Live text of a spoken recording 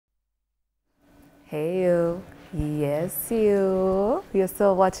Hey you. Yes, you. You're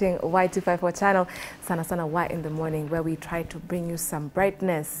still watching Y254 channel, Sana Y in the morning, where we try to bring you some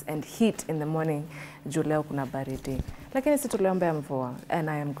brightness and heat in the morning. Juu leo kuna baridi. Lakini si tuliombea mvua, and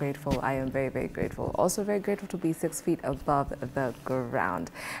I am grateful. I am very grateful. Also very grateful to be 6 feet above the ground.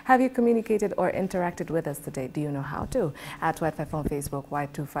 Have you communicated or interacted with us today? Do you know how to? At Y254 on Facebook,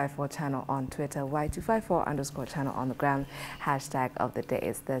 Y254 channel on Twitter, Y254_channel on the gram. Hashtag of the day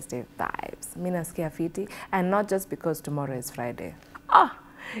is Thursday Vibes. Mina skia fiti, and not just because tomorrow is Friday.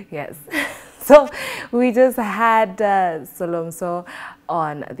 Yes. So we just had Solomso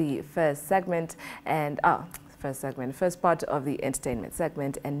on the first segment, and first part of the entertainment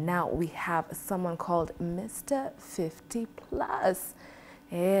segment, and now we have someone called Mr. 50 Plus.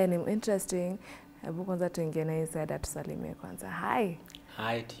 Ni interesting. Hebu kwanza tuingie na hii side tusalimie kwanza. Hi.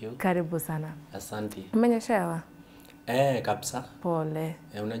 Hi to you. Karibu sana. Asante. Umenyeshewa? Kabisa. Pole.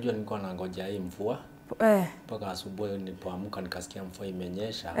 Unajua nilikuwa nangoja hii mvua. Mpaka asubuhi nilipoamka nikasikia mvua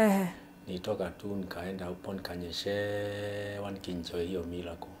imenyesha. Nitoka tu nikaenda hapo nikanyeshewa nikienjoy hiyo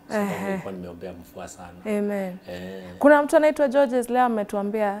miracle. Sababu nilikuwa nimeombea mvua sana. Amen. Kuna mtu anaitwa Georges leo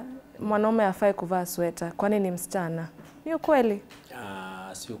ametuambia mwanaume hafai kuvaa sweta kwani ni msichana. Ni ukweli?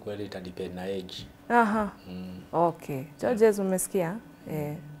 Si ukweli, itadepend na age. Okay. Georges umesikia?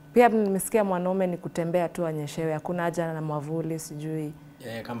 Pia nimesikia mwanaume ni kutembea tu anyeshewe, hakuna haja na mwavuli sijui.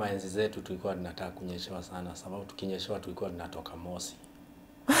 Kama enzi zetu tulikuwa tunataka kunyeshewa sana, sababu tukinyeshewa tulikuwa tunatoka mosi.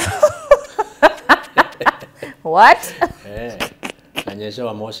 What?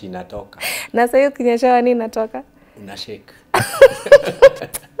 Nanyeshewa moshi inatoka. Na sasa hiyo kinyeshewa nini inatoka? Unashake.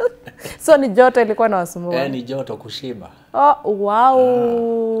 So ni joto ilikuwa na wasumbua? Ni joto kushiba.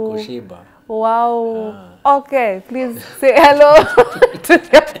 Wow. Kushiba. Wow. Okay, please say hello to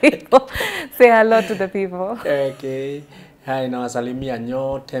the people. Say hello to the people. Okay. Hai, nawasalimia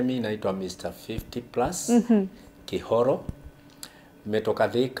nyote. Mimi naitwa Mr. 50 Plus. Kihoro. Nimetoka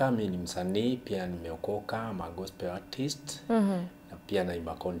Thika, mimi ni msanii, pia nimeokoka, I'm a gospel artist. Na pia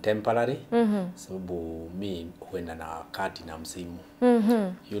naimba contemporary. Sababu mimi huenda na wakati na msimu.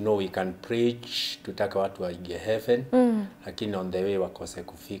 You know we can preach, tutaka watu waingie heaven, lakini on the way wakose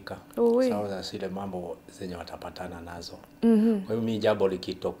kufika. Sawa zile mambo zenye watapatana nazo. Kwa hiyo mimi jambo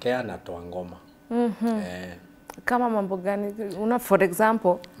likitokea natoa ngoma. Kama mambo gani? For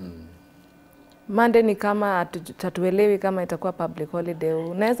example, Monday ni kama tatuelewi kama itakuwa public holiday.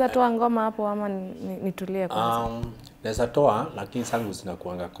 Unaweza toa ngoma hapo ama nitulie kwanza? Naweza toa, lakini zangu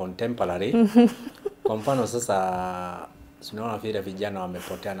zinakuanga contemporary. Kwa mfano sasa tunaona vile vijana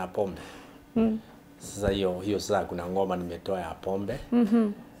wamepotea na pombe. Sasa hiyo sasa kuna ngoma nimetoa ya pombe.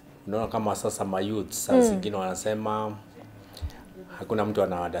 Unaona kama sasa my youth sasa zingine wanasema hakuna mtu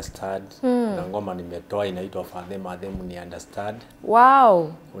ana understand. Na ngoma nimetoa inaitwa Fadhemu ni understand.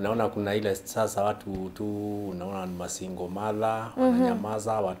 Wow. Unaona kuna ile sasa watu tu unaona ni masingo mother,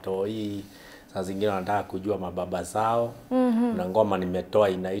 wananyamaza, watoi, sasa zingine wanataka kujua mababa zao. Na ngoma nimetoa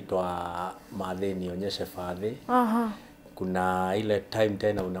inaitwa Madhe nionyeshe Fadhe. Kuna ile time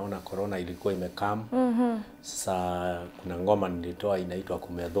tena unaona corona ilikuwa imekam. Sasa kuna ngoma nilitoa inaitwa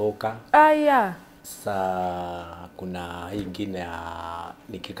Kumedhoka. Sasa kuna hii ingine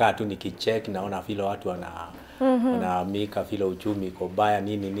nikikaa tu nikicheck naona vile watu wanaamika vile uchumi iko baya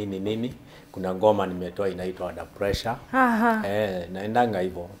nini. Kuna ngoma nimetoa inaitwa Under Pressure. Naendanga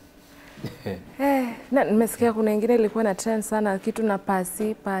hivyo. Na nimesikia kuna ingine ilikuwa na trend sana kitu na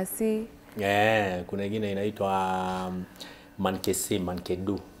pasi. Kuna ingine inaitwa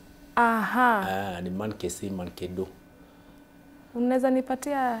Mankedu. Ni Mankedu. Unaweza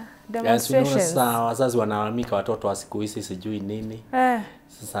nipatia demonstrations? Sasa wazazi wanalalamika watoto wa siku hizi sijui nini.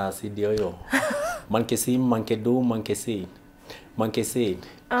 Sasa si ndio hiyo. Mankedu. Mankedu.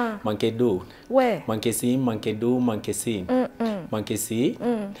 We. Mankedu.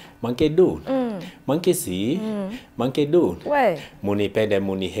 Mankedu. We. Munipende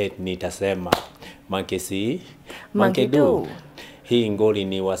munihate nitasema. Mankedu. Hii ngoli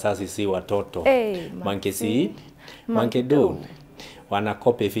ni wazazi si watoto. Mankedu.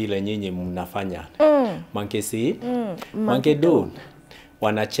 Wanakopi vile nyinyi mnafanya. Mankedu.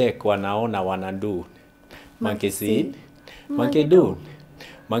 Wanacheck, wanaona, wanadu. Mankedu. Mankedu.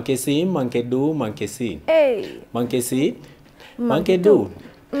 Mankedu.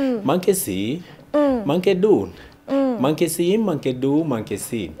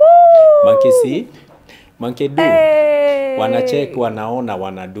 Wanacheck, wanaona,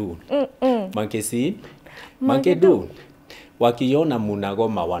 wanadu. Mankedu. Wakiona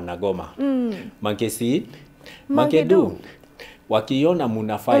munagoma wanagoma. Mankedu. Wakiona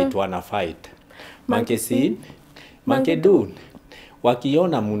muna fight wana fight. Mankedu.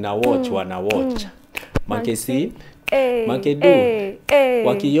 Wakiona muna watch wana watch. Monkey see, monkey do.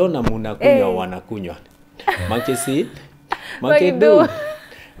 Wakiona munakunywa wanakunywa. Monkey see, monkey do.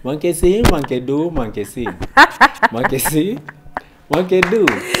 Monkey see, monkey do, monkey see. Monkey see, monkey do.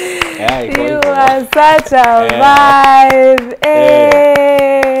 You are such a vibe.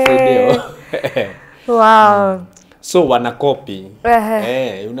 Wow. So wanakopi.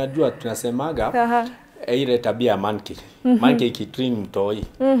 Unajua tunasemaga ile tabia monkey. Monkey ikitrain mtoi.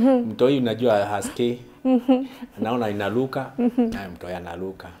 Mtoi unajua hasikii. Anaona inaruka na mtoi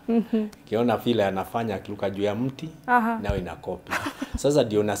analuka. Kiona vile anafanya akiruka juu ya mti nao inakopi. Sasa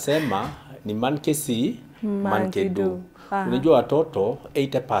ndio nasema ni monkey see, monkey do. Unajua watoto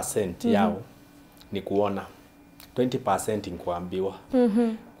 80% yao ni kuona. 20% ni kuambiwa.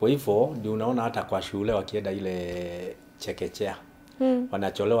 Kwa hivyo ndio unaona hata kwa shule wakienda ile chekechea.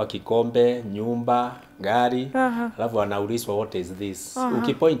 Wanacholewa kikombe, nyumba, gari, alafu wanaulizwa what is this.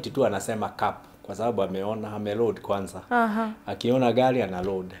 Ukipoint tu anasema cup kwa sababu ameona ameload kwanza. Akiona gari ana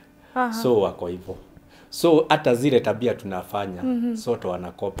load. So wako hivyo. So hata zile tabia tunafanya soto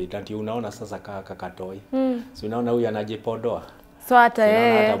wanakopi. Ndio unaona sasa kaka katoi. So unaona huyu anajipodoa. So hata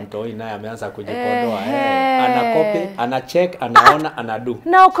yeye hata mtoi naye ameanza kujipodoa. Anakopi, anacheck, anaona, anadu.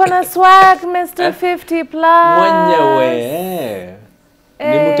 Na uko na swag Mr. 50 plus. Mwenyewe.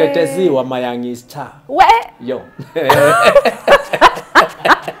 Ni mtetezi wa Mayangi Star. We. Yo.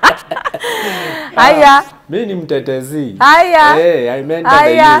 Haya. Mimi ni mtetezi. Haya. I meant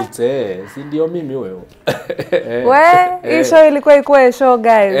the youth. Si ndio mimi wewe. We, show ilikuwa show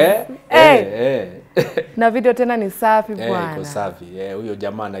guys. Na video tena ni safi bwana. Iko safi. Huyo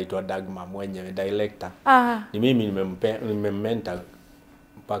jamaa anaitwa Dagma mwenyewe director. Ni mimi nimemmenta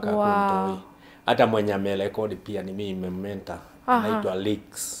mpaka kumtoi. Hata mwenye amerekodi pia ni mimi nimemmenta. Anaitwa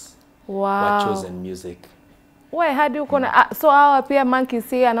Leaks. Wa Chosen Music. We hadi uko na so hawa pia monkey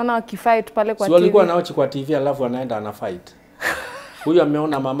see anaona wakifight pale kwa TV. So walikuwa naochi kwa TV alafu anaenda ana fight. Huyu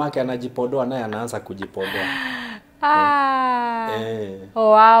ameona mamake anajipodoa naye anaanza kujipodoa.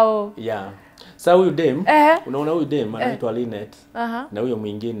 Wow. Yeah. Sasa huyu dem, unaona huyu dem anaitwa Linet na huyo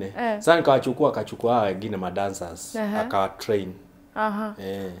mwingine. Sasa akachukua wengine madancers, akawa train.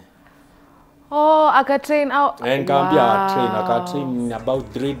 Akatrain au nikamwambia train in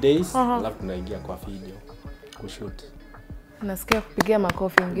about 3 days, alafu tunaingia kwa video kushoot. Nasikia kupigia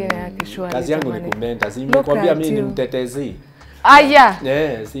makofi ingine yake shwari. Kazi yangu ni kumenta. Si nimekwambia mimi ni mtetezi.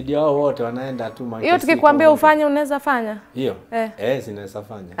 Si ndio wote wanaenda tu monkey. Hiyo tukikwambia ufanye unaweza fanya? Hiyo? Sinaweza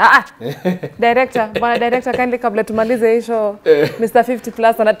fanya. Director, bwana director kindly kabla tumalize hii show Mr. 50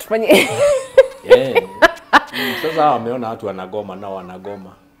 plus anatufanyia. Sasa wameona watu wanagoma nao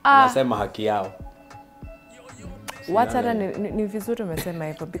wanagoma. Nasema haki yao. What ni vizuri umesema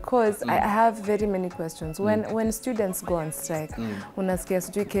hivyo because I have very many questions. When students go on strike, unasikia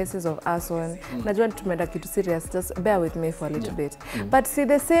sijui cases of arson. Najua tumeenda kitu serious, just bear with me for a little bit. But see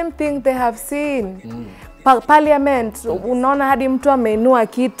the same thing they have seen. Parliament, unaona hadi mtu ameinua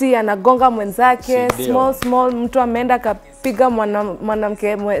kiti anagonga mwenzake, small mtu ameenda kapiga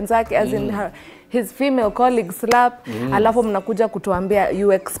mwanamke mwenzake as in his female colleague slap, alafu mnakuja kutuambia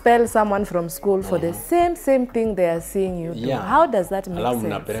you expel someone from school for the same thing they are seeing you do. How does that make sense? Alafu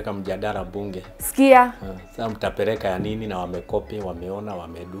mnapeleka mjadala bunge. Sikia. Sasa mtapeleka ya nini na wamekopi, wameona,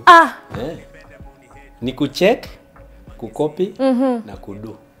 wamedu. Ni kucheck, kukopi na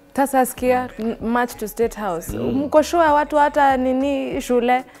kudu. Sasa sikia, march to State House. Mko sure watu hata nini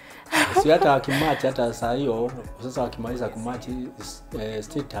shule? Si hata wakimarch hata saa hiyo sasa wakimaliza kumarch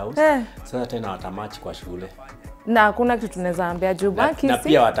State House sasa tena watamarch kwa shule. Na hakuna kitu tunaweza ambia juu banki na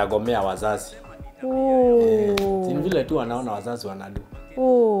pia watagomea wazazi. Si vile tu wanaona wazazi wanadu.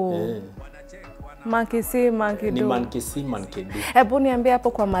 Monkey see, monkey do. Ni monkey see, monkey do. Hebu niambie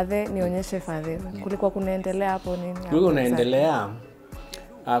hapo kwa madhe nionyeshe fadhili. Kulikuwa kunaendelea hapo nini? Kulikuwa kunaendelea.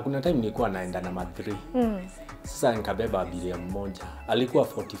 Kuna time nilikuwa naenda na madri. Sasa nikabeba abiria mmoja. Alikuwa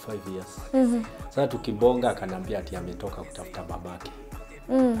 45 years. Sasa tukibonga akanambia ati ametoka kutafuta babake.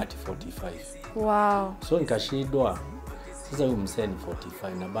 Ati 45. Wow. So nikashindwa. Sasa huyu mzee ni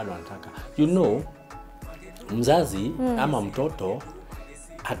 45 na bado anataka. You know, mzazi ama mtoto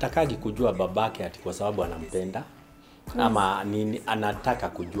hatakagi kujua babake ati kwa sababu anampenda ama nini, anataka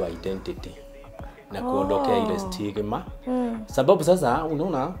kujua identity na kuondokea ile stigma. Sababu sasa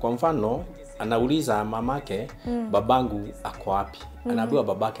unaona kwa mfano anauliza mamake babangu ako wapi? Anaambiwa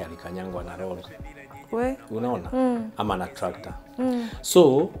babake alikanyangwa na lori. Unaona? Ama na tractor.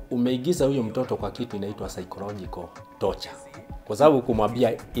 So umeigiza huyo mtoto kwa kitu inaitwa psychological torture. Kwa sababu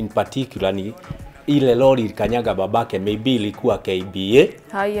kumwambia in particular ni ile lori ikanyaga babake, maybe ilikuwa KBA.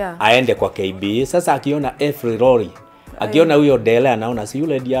 Aende kwa KBA. Sasa akiona every lorry, akiona huyo dele anaona si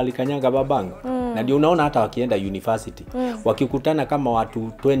yule ndiye alikanyaga babangu. Na ndio unaona hata wakienda university, wakikutana kama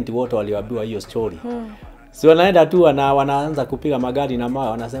watu 20 wote walioambiwa hiyo story. Si wanaenda tu wanaanza kupiga magari na mawe,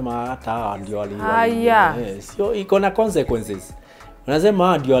 wanasema hata hawa ndio sio iko na consequences.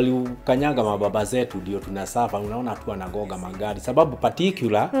 Unasema ndio alikanyaga mababa zetu ndio tunasafa. Unaona tu anagoga magari sababu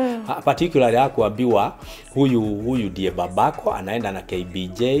particular ya kuambiwa huyu ndiye babako anaenda na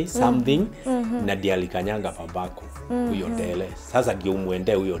KBJ something na ndiye alikanyaga babako huyo dele. Sasa ndio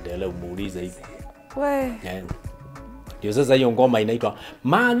umuende huyo dele umuulize hivi. Ndio sasa hiyo ngoma inaitwa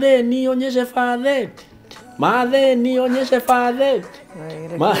Madhe nionyeshe father. Madhe nionyeshe father.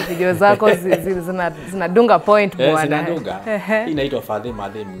 Video zako zinadunga point bwana. Zinadunga. Inaitwa father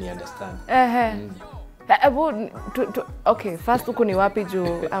madhe mni understand. Okay, first huku ni wapi juu?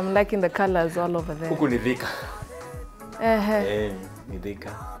 I'm liking the colors all over there. Huku ni Thika. Ni Thika.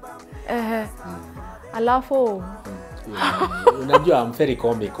 Alafu unajua I'm very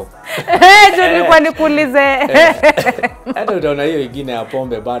comical. Juu nilikuwa nikuulize. Hata utaona hiyo ingine ya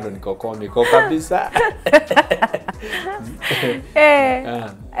pombe bado niko comical kabisa.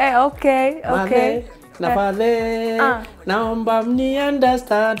 Okay. Na father, naomba mni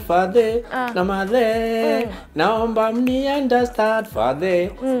understand father. Na madhe, naomba mni understand father.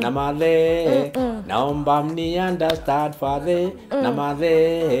 Na madhe, naomba mni understand father. Na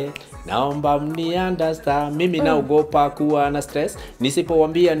madhe, naomba mni understand. Mimi naogopa kuwa na stress.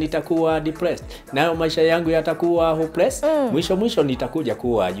 Nisipowaambia nitakuwa depressed. Nayo maisha yangu yatakuwa hopeless. Mwisho nitakuja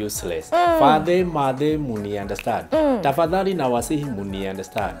kuwa useless. Father, mother, muni understand. Tafadhali na wasihi muni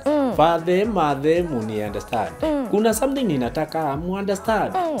understand. Father, mother, muni understand. Kuna something ninataka mu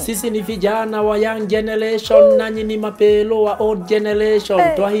understand. Sisi ni vijana wa young generation, nanyi ni mapelo wa old generation.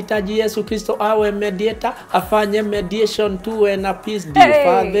 Twahitaji Yesu Kristo awe mediator, afanye mediation tuwe na peace deal.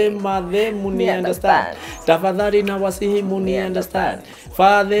 Father, mother, muni understand. Tafadhali na wasihi muni understand.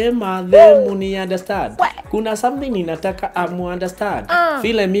 Father, mother, muni understand. Kuna something ninataka amu understand.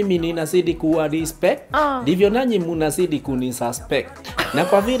 Vile mimi ninazidi kuwa respect, ndivyo nanyi munazidi kunisuspect. Na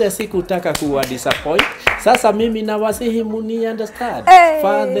kwa vile sikutaka kuwa disappoint, sasa mimi na wasihi muni understand.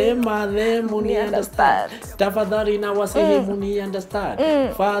 Father, mother, muni understand. Tafadhali na wasihi muni understand.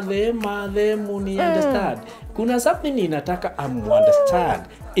 Father, mother, muni understand. Kuna something ninataka amu understand.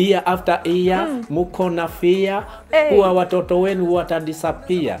 Year after year, muko na fear kuwa watoto wenu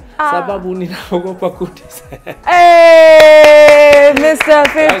watadisappear. Sababu ninaogopa kudisappear. Mr.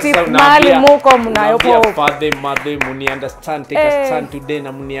 50 mali muko mnayopo. Father, mother, muni understand. Take a stand today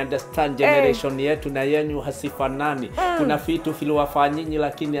na muni understand. Generation yetu na yenyu hasifanani. Kuna vitu viliwafanyinyi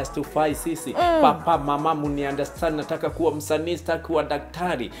lakini hasitufai sisi. Papa, mama, muni understand. Nataka kuwa msanii, sitaki kuwa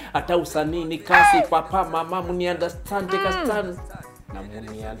daktari. Hata usanii ni kazi. Papa, mama, muni understand. Take a stand.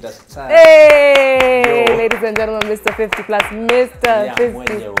 Ladies and gentlemen, Mr. 50 plus, Mr.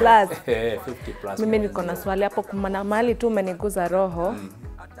 50 plus. 50 plus. Mimi niko na swali hapo, kuna mahali tu umeniguza roho.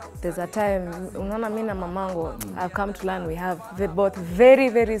 There's a time, unaona mimi na mamangu, I've come to learn we have both very,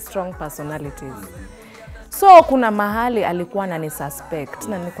 very strong personalities. So kuna mahali alikuwa anani suspect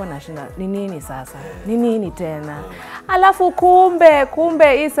na nilikuwa nashinda ni nini sasa? Ni nini tena? Alafu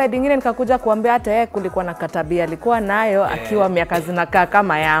kumbe hii side nyingine nikakuja kuambia hata yeye kulikuwa na katabia alikuwa nayo akiwa miaka zinakaa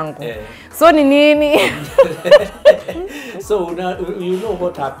kama yangu. So ni nini? So you know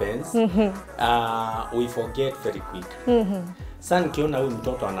what happens? We forget very quick. Sana kiona huyu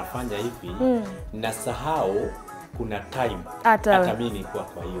mtoto anafanya hivi nasahau kuna time hata mimi nilikuwa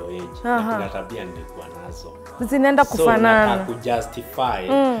kwa hiyo age na kuna tabia nilikuwa nazo zinaenda kufanana. So kujustify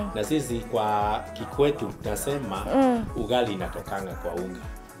na sisi kwa kikwetu tunasema ugali inatokanga kwa unga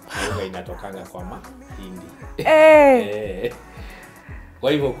na unga inatokanga kwa mahindi.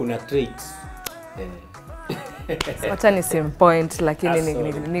 Kwa hivyo kuna tricks. Wacha ni same point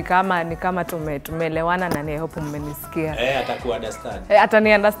lakini ni kama tumeelewana na ni hope mmenisikia. Ataku understand.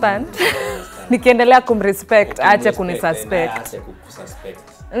 Atani understand. Nikiendelea kumrespect aache kunisuspect. Aache kukususpect.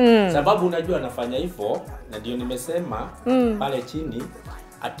 Sababu unajua anafanya hivyo na ndio nimesema pale chini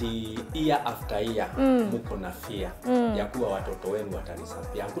ati year after year muko na fear ya kuwa watoto wenu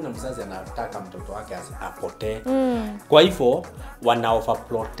watadisappear. Hakuna mzazi anataka mtoto wake apotee. Kwa hivyo wana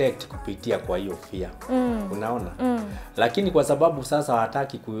overprotect kupitia kwa hiyo fear. Unaona? Lakini kwa sababu sasa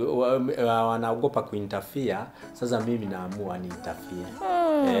hawataki wanaogopa kuinterfere, sasa mimi naamua ni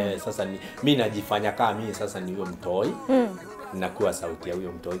interfere. Sasa mimi najifanya kama mimi sasa ni huyo mtoi. Nakuwa sauti ya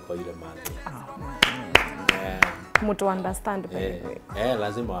huyo mtoi kwa yule mama. Mtu understand baby.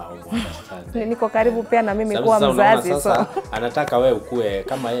 Lazima understand. Niko karibu pia na mimi kuwa mzazi sasa anataka wewe ukue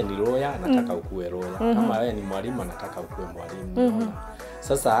kama yeye ni lawyer, anataka ukue lawyer. Kama wewe ni mwalimu anataka ukue mwalimu.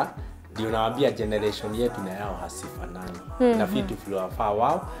 Sasa ndio nawaambia generation yetu na yao hasifanani. Na vitu viliwafaa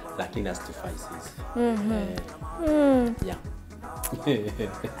wao lakini hasitufai sisi. Yeah.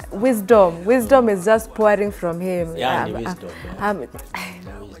 Wisdom is just pouring from him. Yeah, ni wisdom.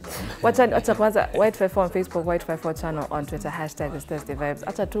 Wacha kwanza White54 on Facebook, White54 channel on Twitter, #ThursdayVibes.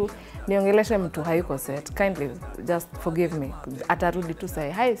 Acha tu niongeleshe mtu hayuko set. Kindly just forgive me. Atarudi tu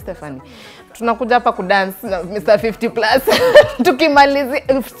say, "Hi Stephanie. Tunakuja hapa kudance na Mr 50 plus." Tukimalizi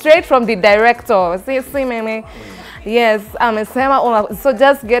straight from the director. See meme. Yes, amesema so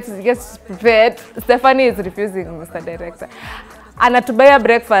just get prepared. Stephanie is refusing, Mr Director. Anatubaya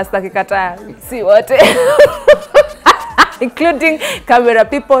breakfast akikataa si wote. Including camera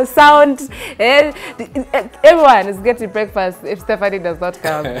people, sound, everyone is getting breakfast if Stephanie does not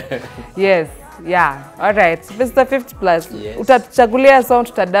come. Yes, yeah, all right. Mr 50 plus, yes. Utatuchagulia sound,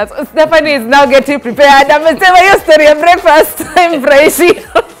 tutadance. Stephanie is now getting prepared. Amesema hiyo story ya breakfast time fresh.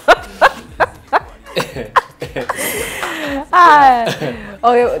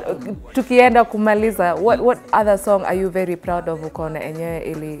 Tukienda kumaliza, what other song are you very proud of ukona enyewe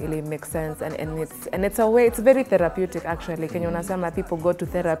ili make sense and it's a way, it's very therapeutic actually. Kenya unasema people go to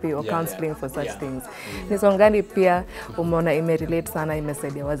therapy or counseling for such things. Ni song gani pia umeona imerelate sana,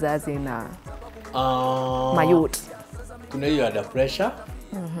 imesaidia wazazi na mayouth? Kuna hiyo Under Pressure.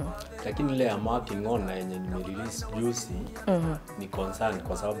 Lakini ile ya Marking On na yenye nimerelease juzi ni concern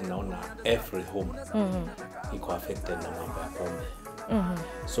kwa sababu naona every home iko affected na mambo ya pombe.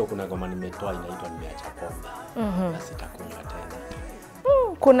 So kuna ngoma nimetoa inaitwa Nimeacha Pombe. Na sitakunywa tena.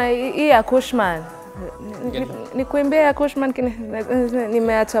 Kuna hii ya Kushman. Ni kuimbia ya Kushman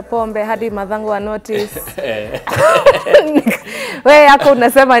Nimeacha Pombe hadi madhangu wa notice. Wewe yako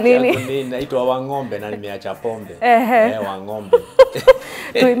unasema nini? Mimi naitwa Wang'ombe na nimeacha pombe. Wang'ombe.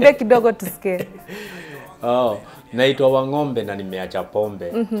 Tuimbe kidogo tusikie. Naitwa Wang'ombe na nimeacha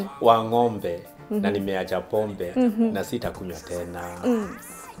pombe. Wang'ombe na nimeacha pombe na sitakunywa tena.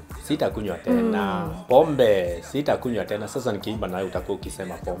 Sitakunywa tena pombe, sitakunywa tena. Sasa nikiimba nawe utakuwa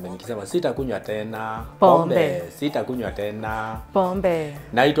ukisema pombe. Nikisema sitakunywa tena pombe, sitakunywa tena pombe.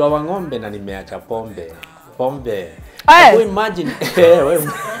 Naitwa Wang'ombe na nimeacha pombe. Pombe. Hebu imagine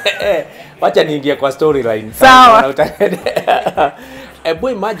wacha niingie kwa storyline. Sawa. Hebu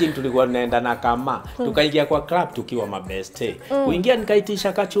imagine tulikuwa tunaenda na kama tukaingia kwa club tukiwa mabeste. Kuingia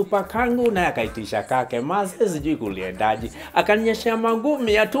nikaitisha kachupa kangu na akaitisha kake. Mase sijui kuliendaji. Akaninyeshea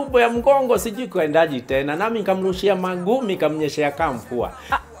magumi ya tumbo ya mgongo sijui kuendaji tena. Nami nikamrushia magumi kamnyeshea kamfua.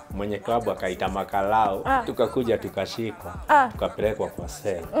 Mwenye club akaita makalao. Tukakuja tukashikwa. Tukapelekwa kwa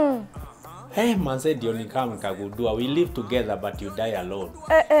cell. Manze ndio nikagundua we live together but you die alone.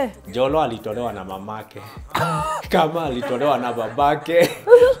 Jolo alitolewa na mamake. Kama alitolewa na babake.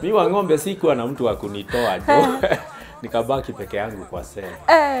 Mimi Wang'ombe sikuwa na mtu wa kunitoa jo. Nikabaki peke yangu kwa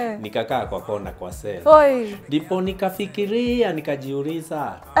sela. Nikakaa kwa kona kwa sela. Ndipo nikafikiria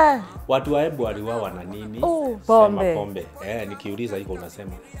nikajiuliza. Watu wa Embu waliuawa na nini? Pombe. Pombe. Nikiuliza hiko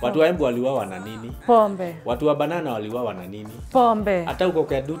unasema. Watu wa Embu waliuawa na nini? Pombe. Watu wa Banana waliuawa na nini? Pombe. Hata huko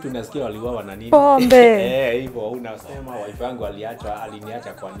Kedutu nasikia waliuawa na nini? Pombe. Hivyo unasema wife yangu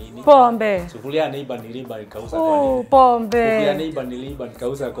aliniacha kwa nini? Pombe. Sufuria neiba niliba nikauza kwa nini? Pombe. Sufuria neiba niliba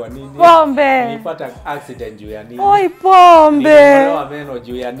nikauza kwa nini? Pombe. Nilipata accident juu ya nini? Pombe. Nilitolewa meno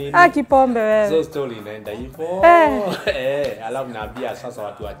juu ya nini? Pombe wewe. So story inaenda hivyo. Alafu naambia sasa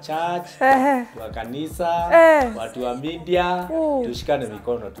watu wa church, wa kanisa, watu wa media, tushikane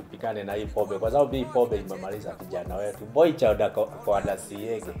mikono tupikane na hii pombe kwa sababu hii pombe imemaliza vijana wetu. Boy chauda kwa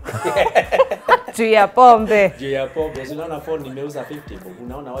dasiege. Juu ya pombe. Juu ya pombe. Unaona phone nimeuza 50 bob.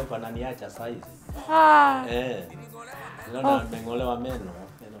 Unaona wife ananiacha size. Unaona nimeng'olewa meno.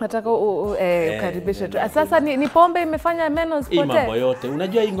 Nataka ukaribishe tu. Sasa ni pombe imefanya meno zipote. Hii mambo yote.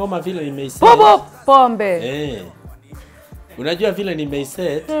 Unajua hii ngoma vile nimeiset. Pombe. Unajua vile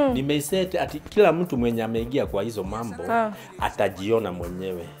nimeiset ati kila mtu mwenye ameingia kwa hizo mambo atajiona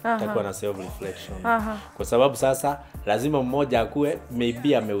mwenyewe. Atakuwa na self reflection. Kwa sababu sasa lazima mmoja akue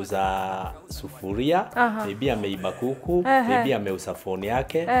maybe ameuza sufuria, maybe ameiba kuku, maybe ameuza phone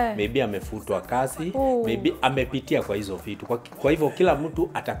yake, maybe amefutwa kazi, maybe amepitia kwa hizo vitu. Kwa hivyo kila mtu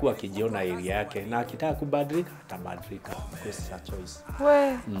atakuwa akijiona area yake na akitaka kubadilika atabadilika. It's a choice.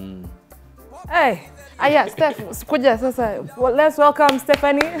 Aya, Steph, kuja sasa. Let's welcome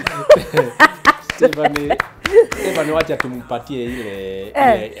Stephanie. Stephanie wacha tumpatie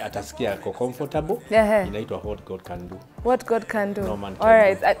ile atasikia ko comfortable. Inaitwa What God Can Do. What God Can Do. No man can all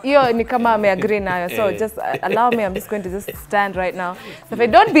right. Hiyo ni kama ameagree nayo. So just allow me, I'm just going to just stand right now.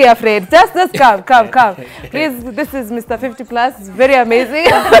 Stephanie, don't be afraid. Just come. Please, this is Mr 50 plus. It's very amazing.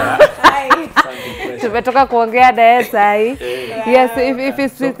 Tumetoka kuongea na yeye sahi. Yes, if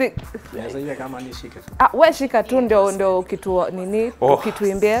it's Unaweza ile kama nishike. We shika tu ndio kitu nini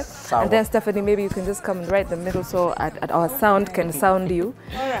ukituimbia. Sawa. And then Stephanie, maybe you can just come right in the middle so at our sound can sound you.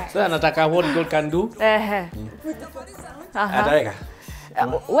 Alright. So nataka what God can do. Ataweka.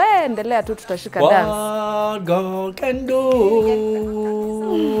 We endelea tu tutashika dance. What God can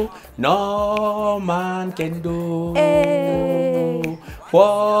do, no man can do.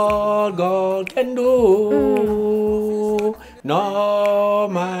 What God can do, no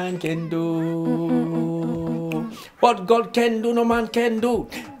man can do. What God can do, no man can do.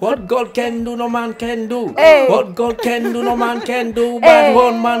 What God can do, no man can do. What God can do, no man can do. But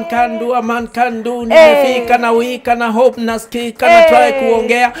one man can do, a man can do. Nimefika na wika na hope na skika na try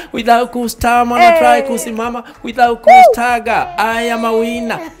kuongea without kustama na try kusimama without kustaga. I am a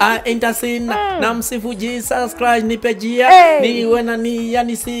winner, I ain't a sinner. Na msifu Jesus Christ nipejia. Niwe na nia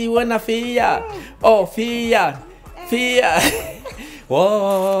nisiwe na fear. Oh fear, fear.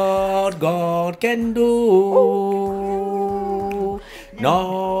 What God can do,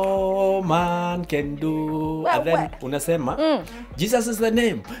 no man can do. And then unasema, Jesus is the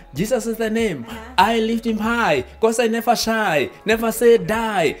name, Jesus is the name. I lift him high, cause I never shy, never say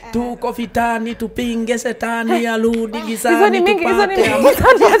die. Tuko fitani, tupinge setani, aludi gizani, tupate.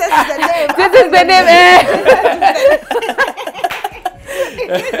 This is the name.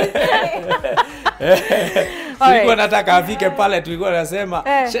 Tulikuwa nataka afike pale, tulikuwa nasema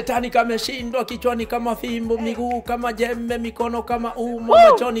shetani kameshindwa, kichwani kama fimbo, miguu kama jembe, mikono kama umo,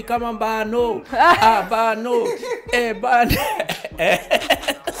 machoni kama mbano. Bano. Bano.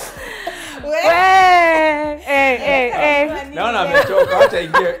 Naona amechoka, hata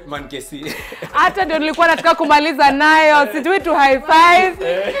ingie mankesi. Hata ndio nilikuwa nataka kumaliza nayo. Sijui tu high five.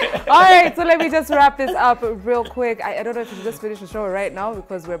 Alright, so let me just wrap this up real quick. I don't know if you just finished the show right now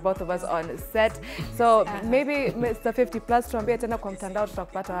because we're both of us on set. So maybe Mr. 50 Plus tuambie tena kwa mtandao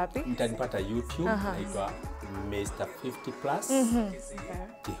tutakupata wapi? Mtanipata YouTube, naitwa Mr. 50 Plus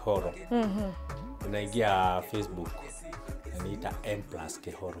Kihoro. Unaingia Facebook, naita M Plus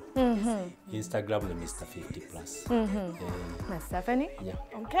Kihoro. Instagram ni Mr. 50 Plus. Stephanie? Yeah.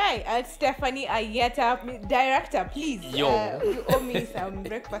 Okay, Stephanie Ayeta, director, please. Yo. You owe me some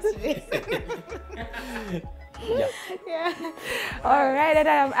breakfast today. Yeah. All right, and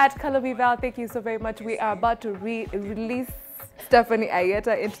I'm at ColourMeVal. Thank you so very much. We are about to release Stephanie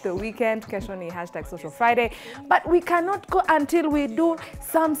Ayeta into the weekend. Kesho ni #SocialFriday. But we cannot go until we do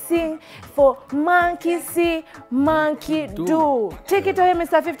something for Monkey See, Monkey Do. Take it away,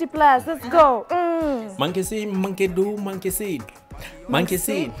 Mr. 50 Plus. Let's go. Monkey see, monkey do, monkey see. Monkey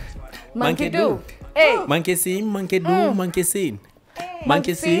see, monkey do. Monkey see, monkey do, monkey see.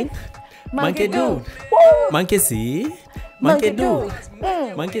 Monkey see, monkey do. Monkey see, monkey do.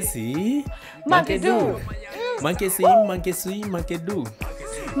 Monkey see, monkey do. Monkey see, monkey see, monkey do.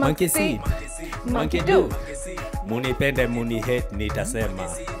 Monkey see, monkey do. Munipende muni hate nitasema.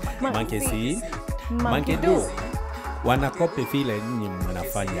 Monkey see, monkey do. Wanakopi vile nyinyi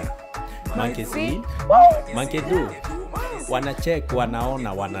mnafanya. Monkey see, monkey do. Wanacheck,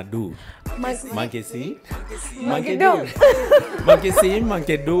 wanaona, wanadu. Monkey see, monkey do. Monkey see,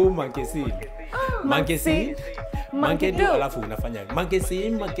 monkey do, monkey see. Monkey see, monkey do. Alafu unafanya monkey see,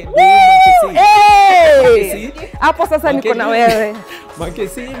 monkey do, monkey see. Monkey see. Hapo sasa niko na wewe. Monkey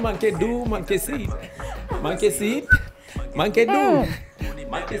see, monkey do, monkey see. Monkey see, monkey do.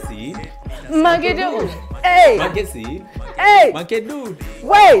 Monkey see, Monkey do. monkey see, monkey do.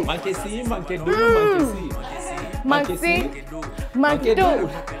 Wait. Monkey see, monkey do, monkey see. Monkey see, monkey do.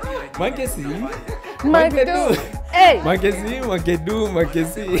 Monkey see, Monkey do. monkey see, monkey do, monkey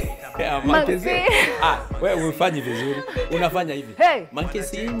see. Monkey see. Wewe ufanye vizuri. Unafanya hivi. Monkey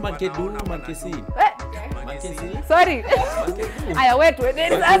see, monkey do, monkey see. Monkey see. Sorry. Aya wetu. Monkey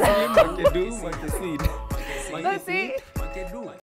do, monkey see. Monkey see, monkey do.